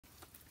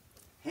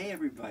Hey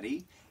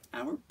everybody!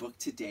 Our book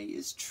today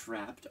is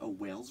Trapped, A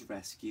Whale's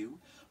Rescue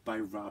by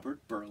Robert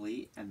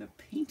Burleigh, and the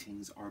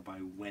paintings are by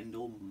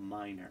Wendell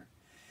Miner.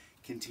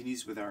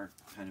 Continues with our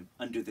kind of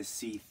under the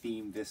sea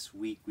theme this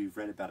week. We've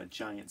read about a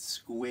giant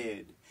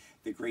squid,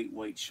 the great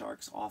white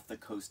sharks off the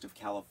coast of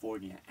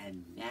California,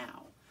 and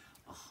now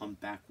a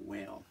humpback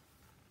whale.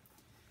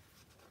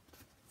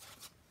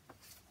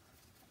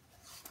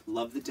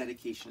 Love the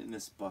dedication in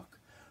this book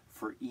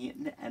for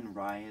Ian and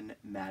Ryan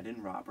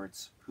Madden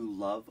Roberts, who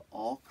love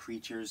all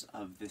creatures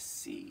of the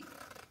sea.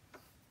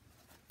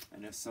 I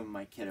know some of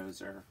my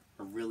kiddos are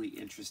really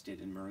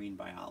interested in marine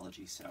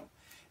biology, so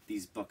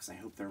these books, I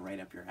hope they're right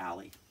up your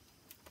alley.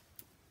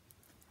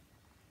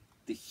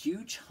 The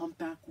huge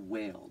humpback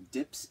whale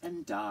dips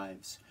and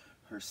dives,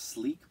 her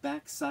sleek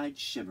backside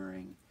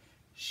shimmering.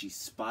 She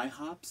spy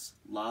hops,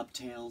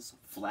 lobtails,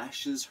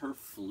 flashes her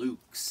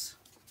flukes.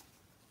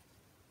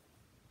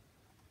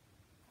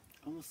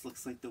 Almost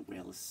looks like the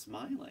whale is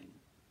smiling.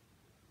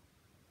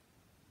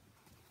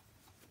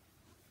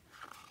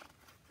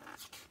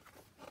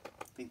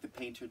 Think the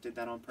painter did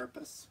that on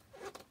purpose?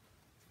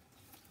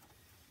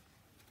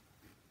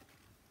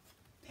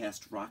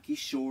 Past rocky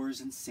shores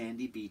and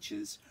sandy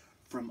beaches,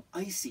 from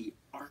icy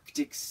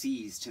Arctic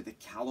seas to the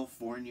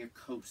California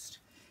coast,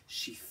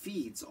 she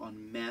feeds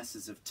on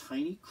masses of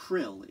tiny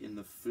krill in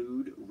the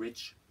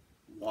food-rich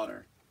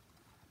water.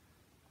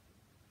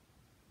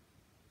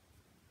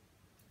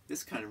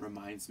 This kind of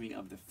reminds me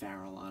of the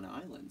Farallon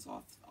Islands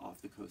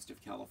off the coast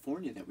of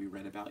California that we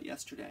read about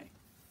yesterday.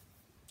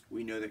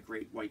 We know that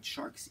great white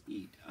sharks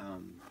eat,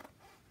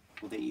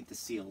 well, they eat the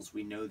seals.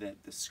 We know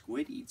that the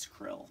squid eats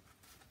krill,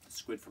 the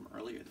squid from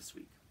earlier this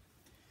week.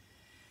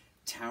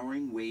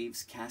 Towering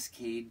waves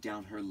cascade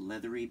down her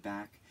leathery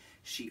back.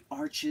 She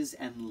arches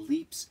and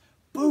leaps.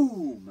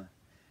 Boom!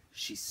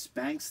 She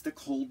spanks the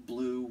cold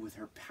blue with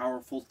her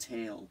powerful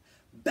tail.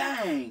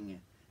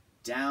 Bang!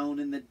 Down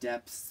in the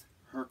depths,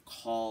 her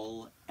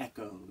call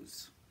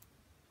echoes.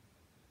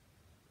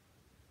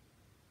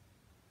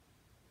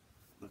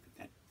 Look at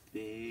that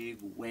big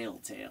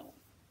whale tail.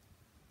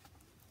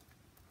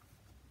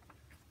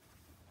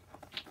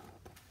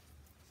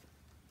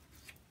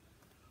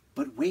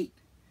 But wait,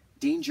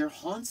 danger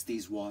haunts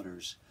these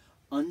waters.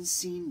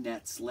 Unseen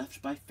nets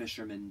left by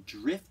fishermen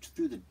drift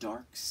through the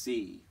dark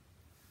sea.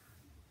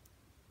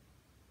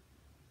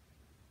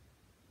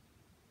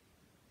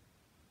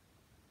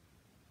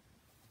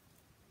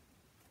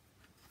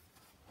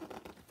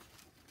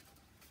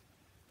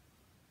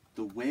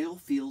 The whale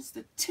feels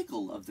the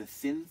tickle of the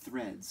thin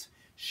threads.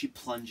 She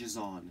plunges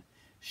on.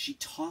 She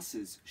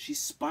tosses. She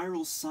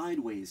spirals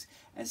sideways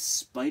as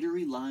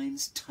spidery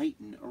lines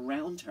tighten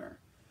around her.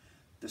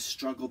 The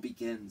struggle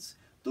begins.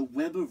 The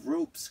web of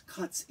ropes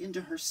cuts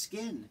into her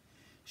skin.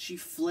 She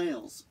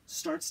flails,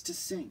 starts to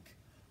sink,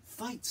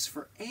 fights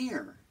for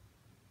air.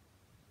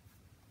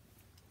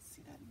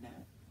 See that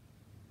net?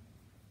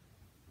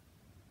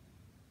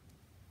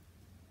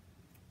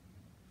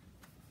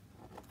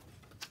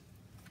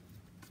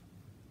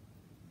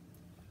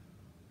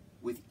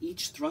 With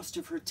each thrust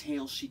of her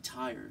tail she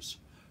tires.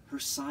 Her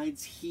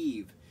sides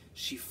heave.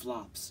 She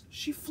flops.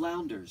 She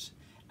flounders.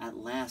 At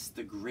last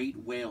the great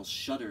whale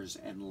shudders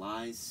and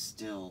lies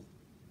still.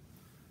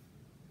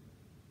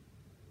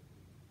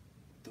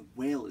 The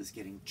whale is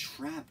getting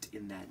trapped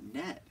in that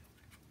net.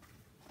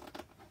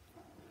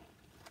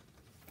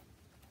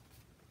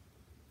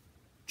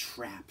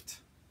 Trapped.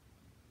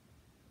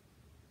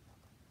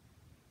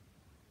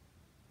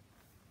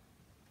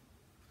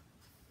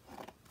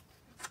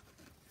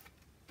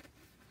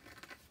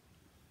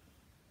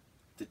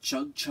 The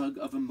chug-chug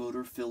of a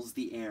motor fills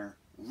the air.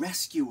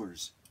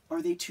 Rescuers!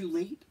 Are they too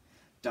late?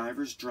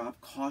 Divers drop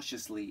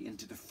cautiously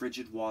into the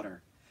frigid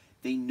water.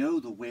 They know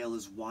the whale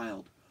is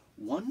wild.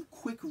 One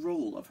quick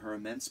roll of her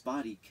immense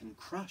body can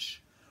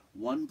crush.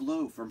 One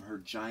blow from her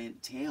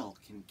giant tail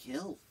can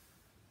kill.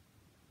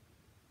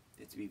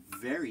 They have to be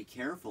very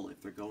careful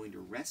if they're going to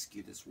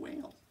rescue this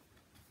whale.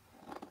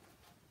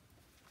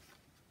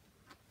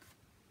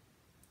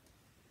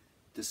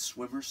 The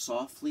swimmers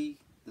softly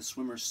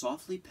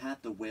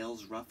pat the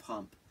whale's rough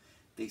hump.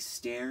 They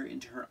stare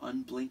into her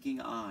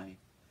unblinking eye.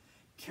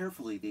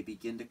 Carefully they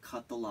begin to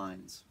cut the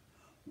lines.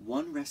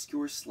 One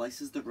rescuer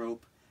slices the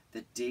rope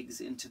that digs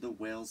into the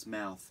whale's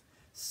mouth.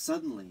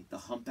 Suddenly the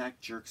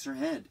humpback jerks her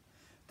head.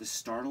 The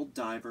startled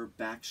diver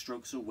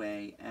backstrokes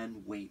away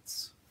and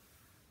waits.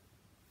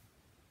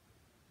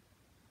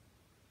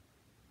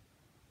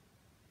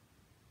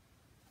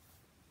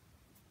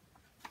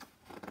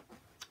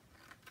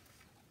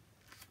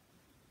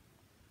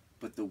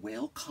 But the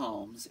whale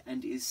calms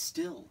and is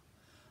still.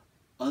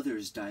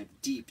 Others dive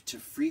deep to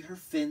free her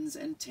fins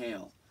and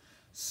tail.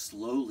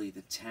 Slowly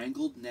the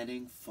tangled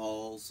netting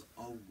falls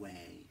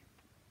away.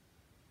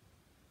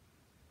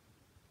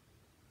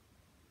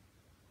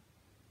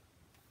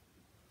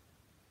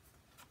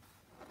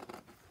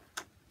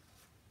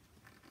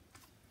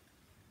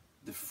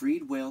 The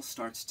freed whale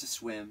starts to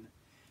swim.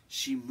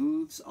 She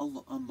moves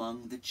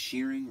among the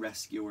cheering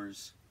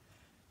rescuers,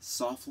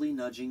 softly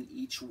nudging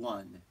each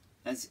one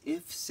as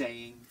if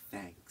saying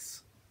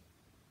thanks.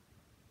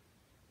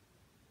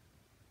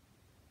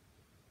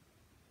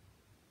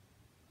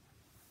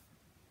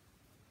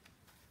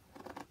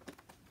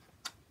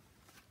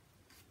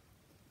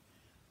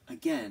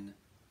 Again,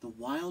 the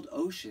wild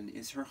ocean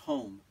is her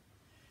home.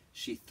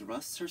 She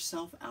thrusts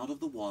herself out of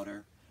the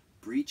water,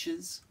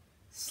 breaches,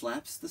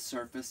 slaps the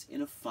surface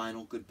in a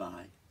final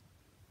goodbye.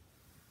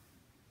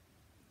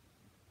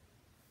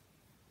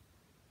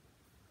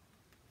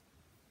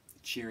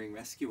 Cheering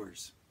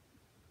rescuers.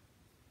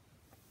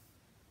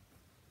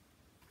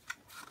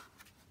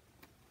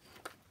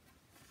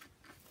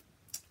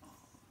 Oh,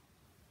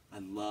 I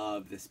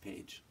love this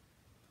page.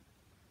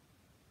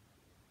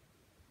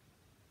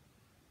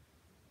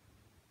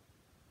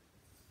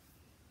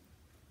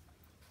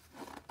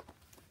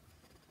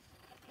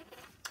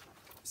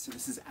 So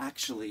this is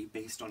actually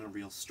based on a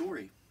real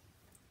story.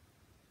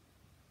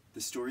 The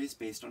story is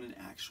based on an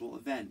actual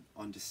event.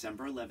 On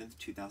December 11th,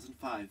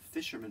 2005,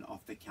 fishermen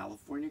off the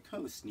California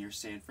coast near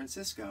San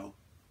Francisco,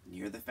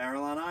 near the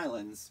Farallon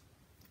Islands,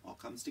 all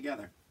comes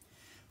together,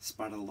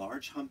 spotted a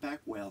large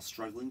humpback whale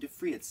struggling to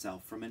free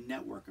itself from a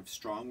network of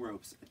strong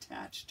ropes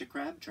attached to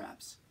crab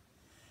traps.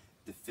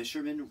 The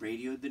fishermen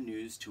radioed the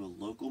news to a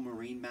local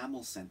marine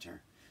mammal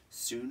center.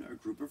 Soon, a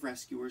group of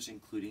rescuers,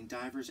 including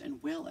divers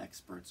and whale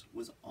experts,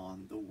 was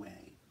on the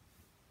way.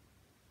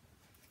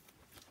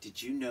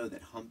 Did you know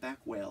that humpback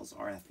whales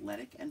are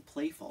athletic and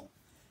playful?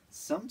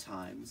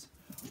 Sometimes...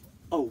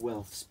 Oh,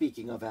 well,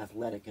 speaking of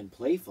athletic and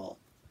playful,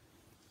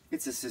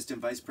 it's Assistant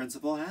Vice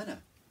Principal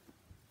Hannah.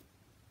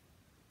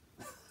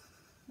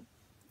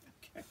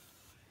 Okay.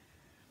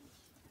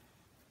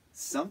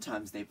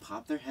 Sometimes they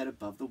pop their head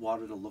above the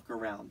water to look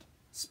around,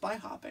 spy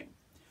hopping,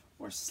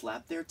 or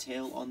slap their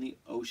tail on the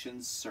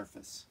ocean's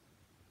surface,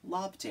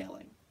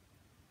 lobtailing.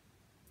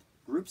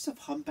 Groups of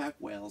humpback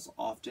whales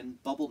often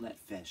bubble net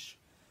fish,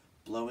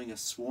 blowing a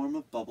swarm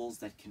of bubbles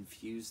that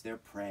confuse their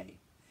prey.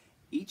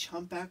 Each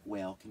humpback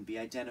whale can be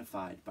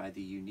identified by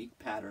the unique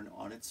pattern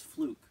on its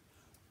fluke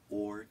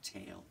or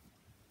tail.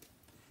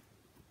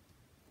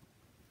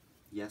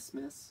 Yes,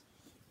 miss?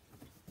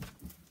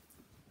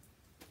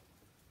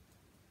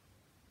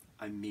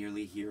 I'm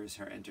merely here as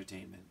her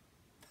entertainment.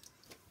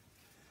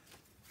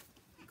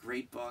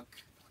 Great book.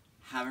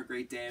 Have a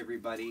great day,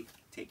 everybody.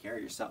 Take care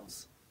of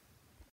yourselves.